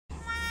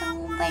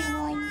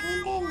want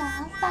you to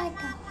laugh at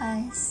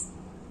us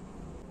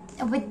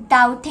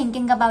without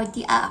thinking about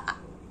the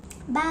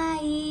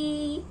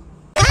Bye.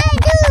 1,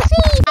 2,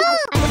 3,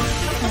 4.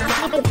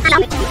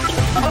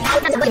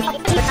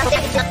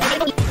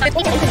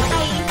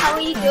 Hi, how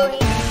are you doing?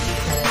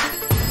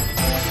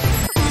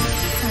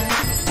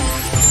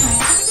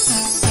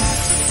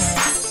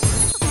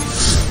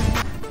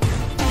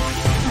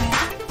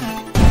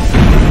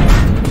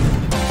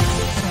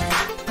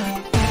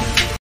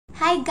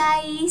 Hi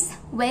guys,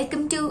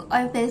 welcome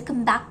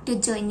back to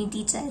Journey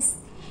Teachers.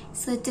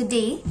 So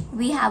today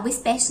we have a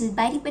special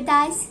buddy with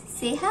us.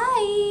 Say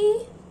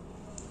hi.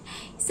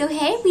 So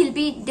here we'll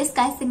be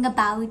discussing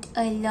about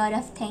a lot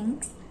of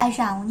things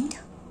around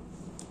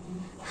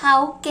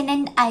how can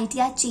an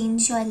idea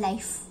change your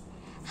life,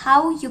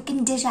 how you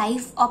can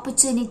derive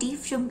opportunity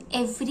from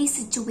every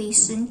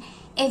situation,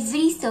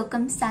 every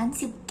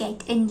circumstance you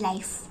get in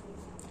life,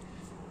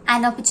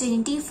 an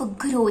opportunity for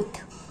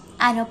growth,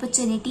 an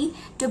opportunity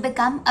to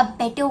become a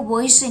better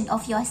version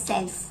of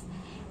yourself.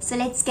 So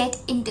let's get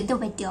into the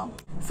video.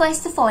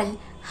 First of all,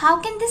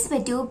 how can this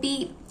video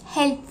be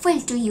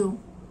helpful to you?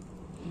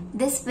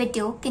 This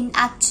video can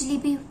actually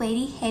be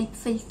very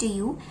helpful to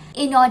you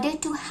in order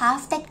to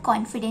have that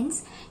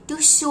confidence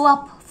to show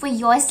up for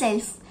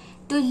yourself,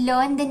 to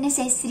learn the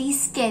necessary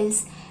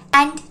skills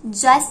and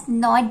just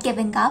not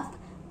giving up.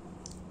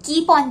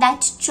 Keep on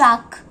that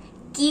track,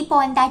 keep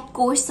on that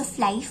course of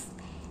life.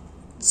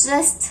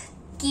 Just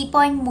keep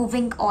on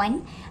moving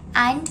on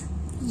and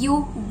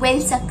you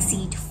will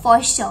succeed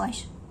for sure.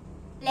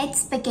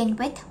 Let's begin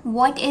with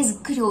what is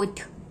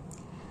growth.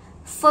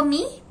 For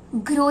me,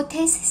 growth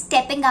is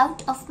stepping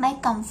out of my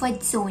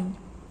comfort zone.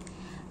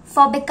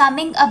 For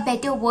becoming a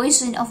better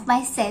version of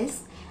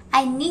myself,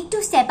 I need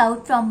to step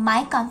out from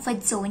my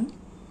comfort zone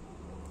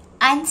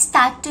and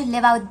start to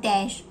live out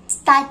there.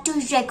 Start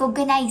to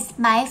recognize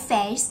my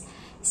fears.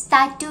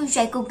 Start to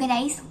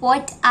recognize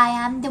what I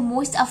am the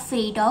most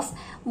afraid of,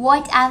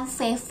 what I am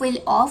fearful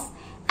of,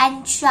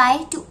 and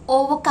try to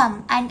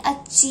overcome and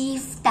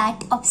achieve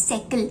that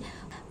obstacle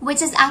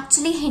which is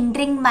actually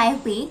hindering my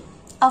way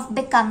of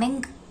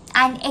becoming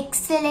an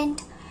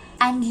excellent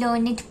and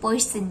learned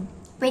person.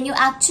 When you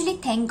actually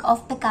think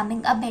of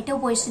becoming a better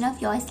version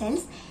of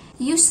yourself,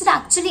 you should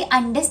actually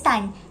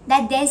understand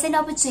that there's an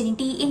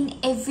opportunity in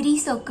every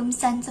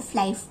circumstance of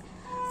life.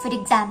 For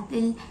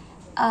example,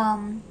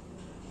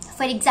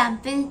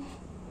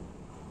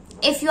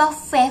 if you are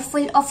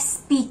fearful of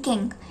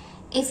speaking,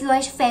 if you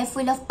are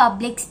fearful of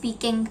public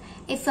speaking,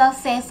 if you are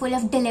fearful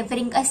of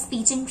delivering a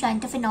speech in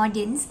front of an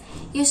audience,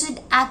 you should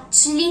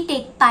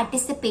actually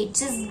participate.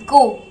 Just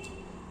go.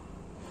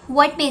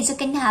 What major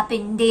can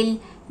happen? They'll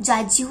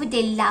judge you,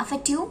 they'll laugh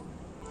at you,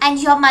 and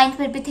your mind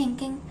will be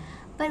thinking,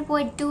 but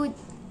what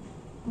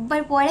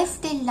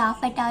if they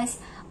laugh at us?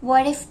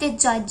 What if they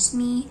judge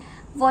me?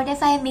 What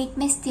if I make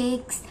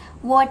mistakes?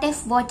 What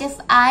if?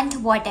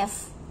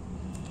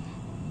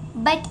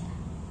 But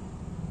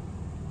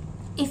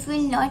if you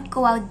will not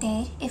go out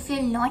there, if you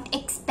will not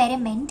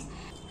experiment,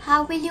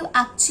 how will you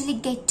actually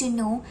get to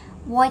know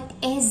what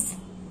is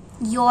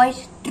your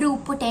true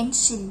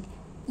potential?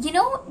 You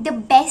know, the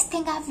best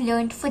thing I've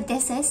learned for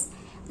this is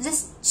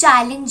just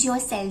challenge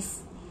yourself.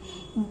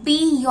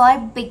 Be your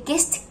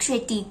biggest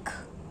critique.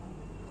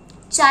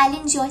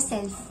 Challenge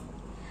yourself.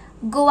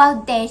 Go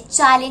out there,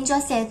 challenge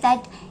yourself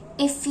that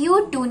if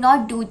you do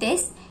not do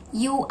this,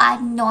 you are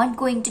not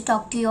going to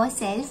talk to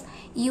yourself.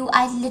 You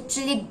are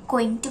literally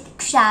going to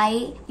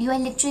cry. You are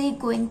literally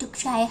going to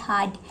cry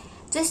hard.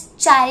 Just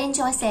challenge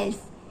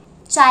yourself.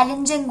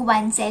 Challenging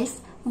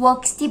oneself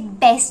works the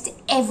best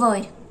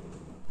ever.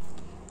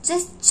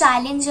 Just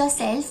challenge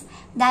yourself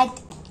that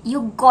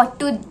you got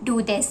to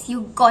do this.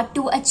 You got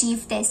to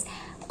achieve this.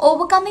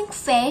 Overcoming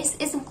fears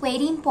is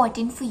very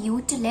important for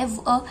you to live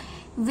a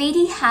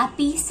very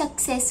happy,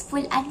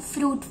 successful and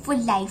fruitful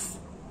life.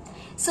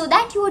 So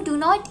that you do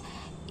not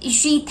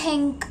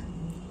rethink,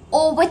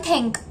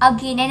 overthink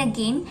again and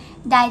again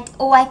that,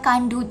 oh, I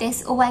can't do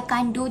this, oh, I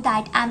can't do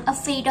that, I'm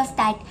afraid of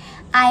that,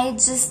 I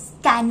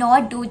just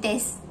cannot do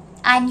this,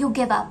 and you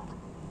give up.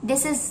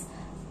 This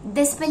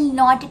will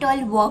not at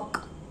all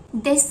work.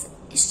 This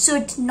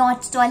should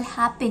not at all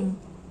happen.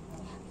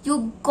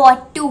 You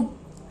got to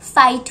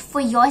fight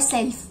for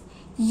yourself.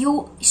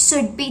 You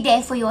should be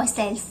there for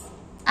yourself,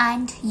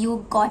 and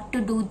you got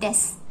to do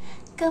this.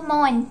 Come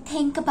on,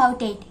 think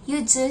about it.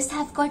 You just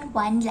have got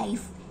one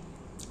life.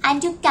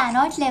 And you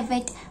cannot live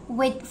it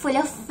full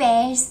of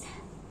fears.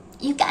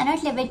 You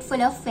cannot live it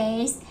full of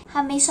fears.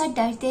 हमेशा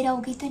डरते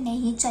रहोगे तो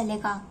नहीं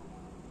चलेगा.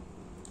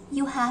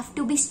 You have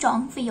to be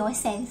strong for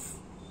yourself.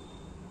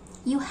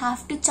 You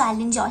have to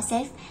challenge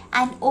yourself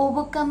and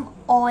overcome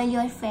all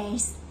your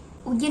fears.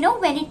 You know,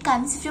 when it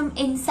comes from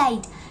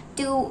inside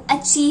to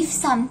achieve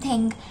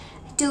something,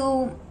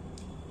 to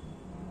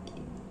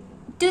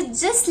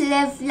just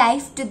live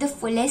life to the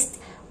fullest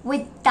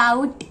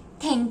without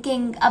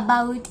thinking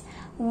about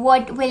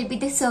what will be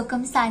the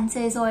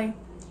circumstances or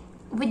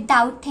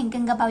without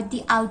thinking about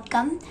the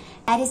outcome,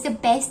 that is the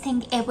best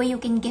thing ever you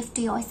can give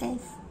to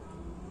yourself.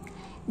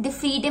 the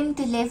freedom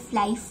to live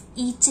life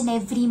each and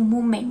every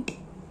moment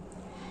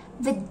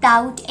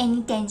without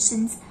any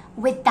tensions,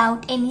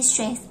 without any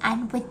stress,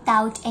 and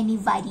without any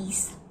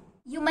worries.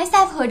 You must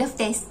have heard of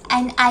this.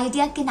 An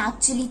idea can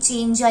actually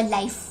change your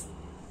life.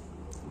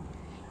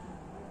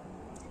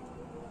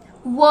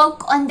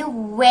 Work on the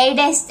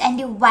weirdest and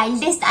the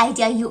wildest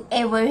idea you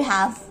ever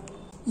have.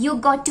 You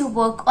got to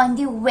work on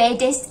the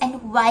weirdest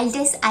and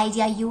wildest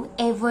idea you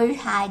ever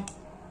had.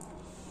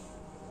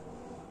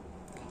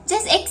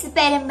 Just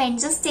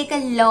experiment, just take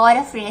a lot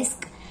of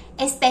risk,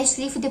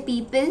 especially for the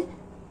people.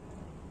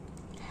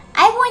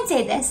 I won't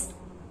say this.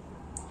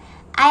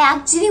 I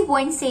actually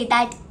won't say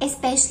that,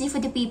 especially for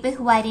the people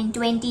who are in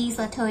 20s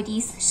or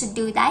 30s should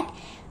do that.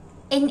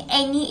 In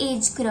any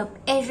age group,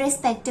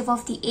 irrespective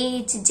of the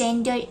age,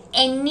 gender,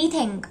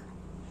 anything,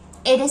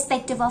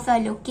 irrespective of your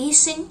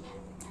location,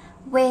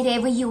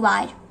 wherever you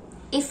are,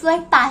 if you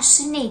are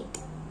passionate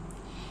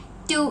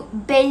to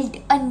build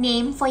a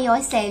name for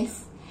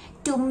yourself,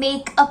 to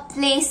make a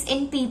place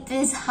in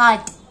people's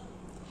heart,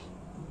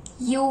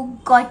 you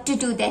got to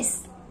do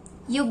this.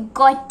 You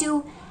got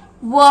to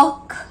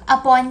work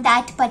upon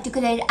that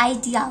particular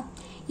idea.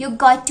 You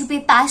got to be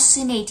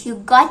passionate. You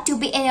got to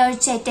be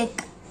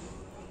energetic,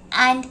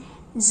 and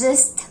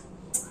just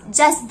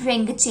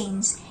bring a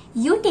change.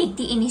 You take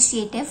the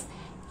initiative.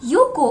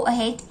 You go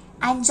ahead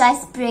and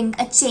just bring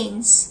a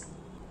change.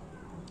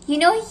 You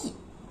know,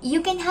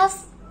 you can have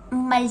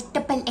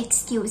multiple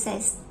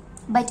excuses,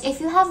 but if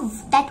you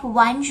have that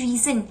one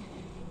reason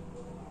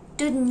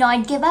to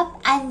not give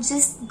up and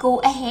just go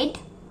ahead,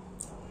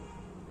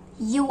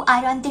 you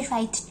are on the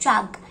right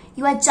track.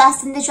 You are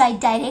just in the right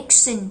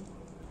direction.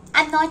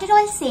 I'm not at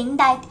all saying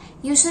that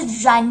you should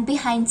run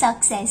behind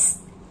success,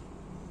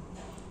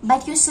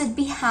 but you should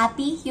be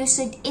happy. You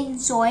should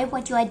enjoy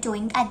what you are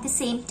doing at the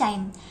same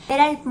time. There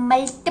are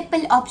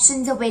multiple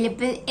options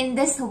available in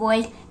this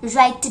world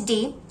right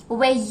today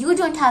where you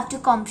don't have to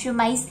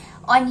compromise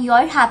on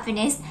your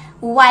happiness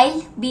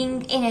while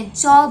being in a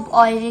job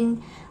or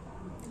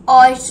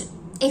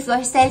if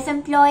you're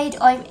self-employed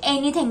or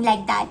anything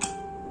like that.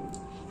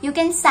 You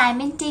can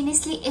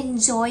simultaneously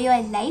enjoy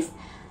your life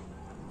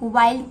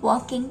while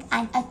working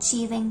and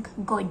achieving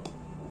good.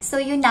 So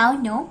you now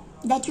know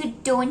that you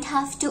don't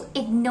have to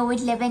ignore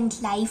living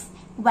life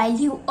while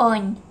you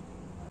earn.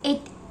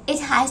 It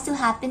has to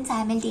happen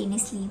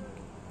simultaneously.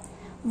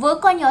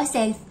 Work on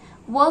yourself.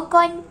 Work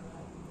on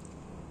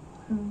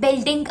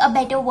building a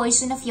better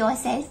version of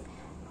yourself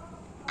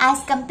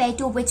as compared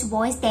to which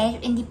was there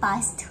in the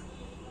past.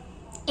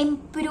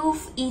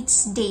 Improve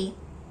each day.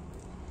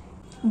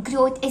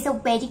 Growth is a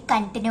very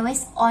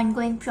continuous,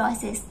 ongoing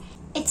process.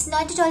 It's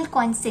not at all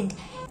constant.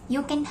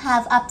 You can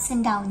have ups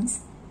and downs,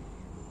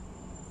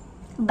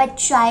 but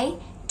try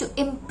to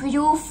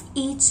improve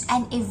each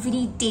and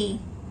every day.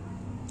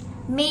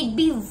 May it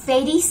be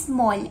very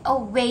small,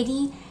 a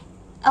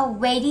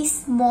very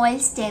small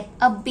step,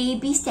 a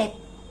baby step,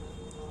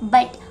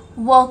 but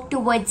work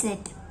towards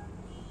it.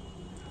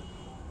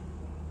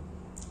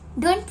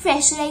 Don't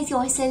pressurize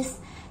yourself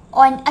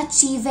on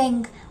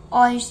achieving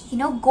or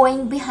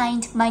going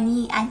behind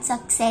money and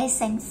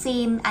success and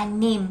fame and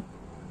name.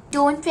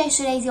 Don't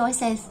pressurize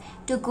yourself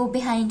to go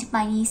behind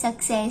money,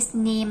 success,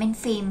 name and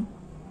fame,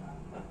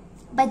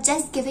 but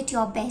just give it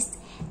your best.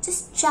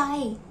 Just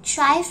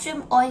try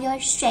from all your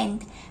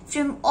strength,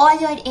 from all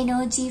your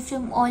energy,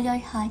 from all your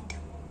heart,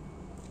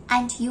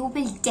 and you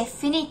will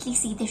definitely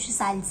see the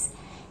results.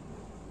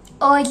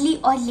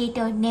 Early or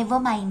later, never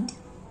mind,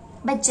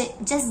 but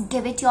just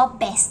give it your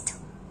best.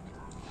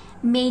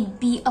 May it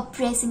be a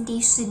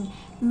presentation,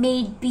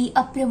 may it be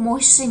a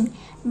promotion,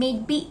 may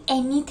it be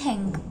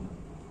anything.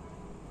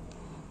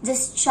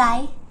 Just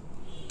try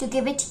to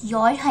give it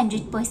your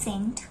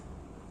 100%.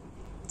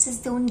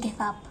 Just don't give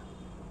up.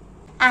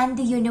 And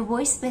the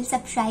universe will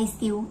surprise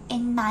you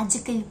in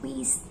magical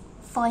ways,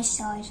 for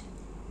sure.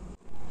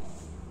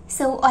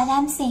 So all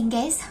I'm saying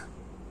is,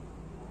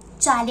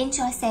 challenge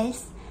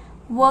yourself,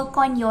 work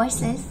on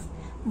yourself,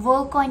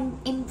 work on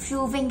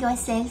improving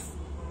yourself,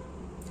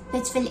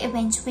 which will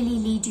eventually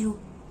lead you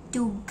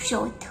to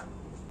growth.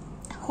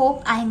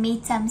 Hope I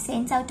made some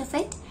sense out of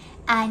it,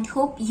 and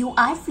hope you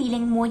are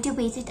feeling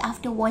motivated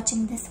after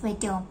watching this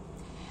video.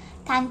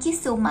 Thank you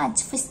so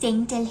much for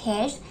staying till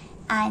here,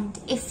 and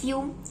if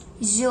you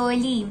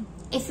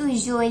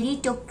really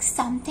took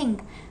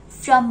something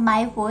from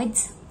my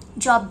words,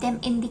 drop them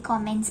in the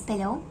comments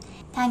below.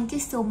 Thank you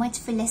so much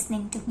for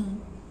listening to me.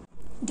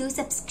 Do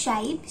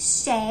subscribe,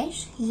 share,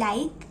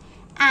 like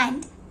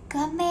and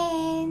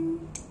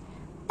comment.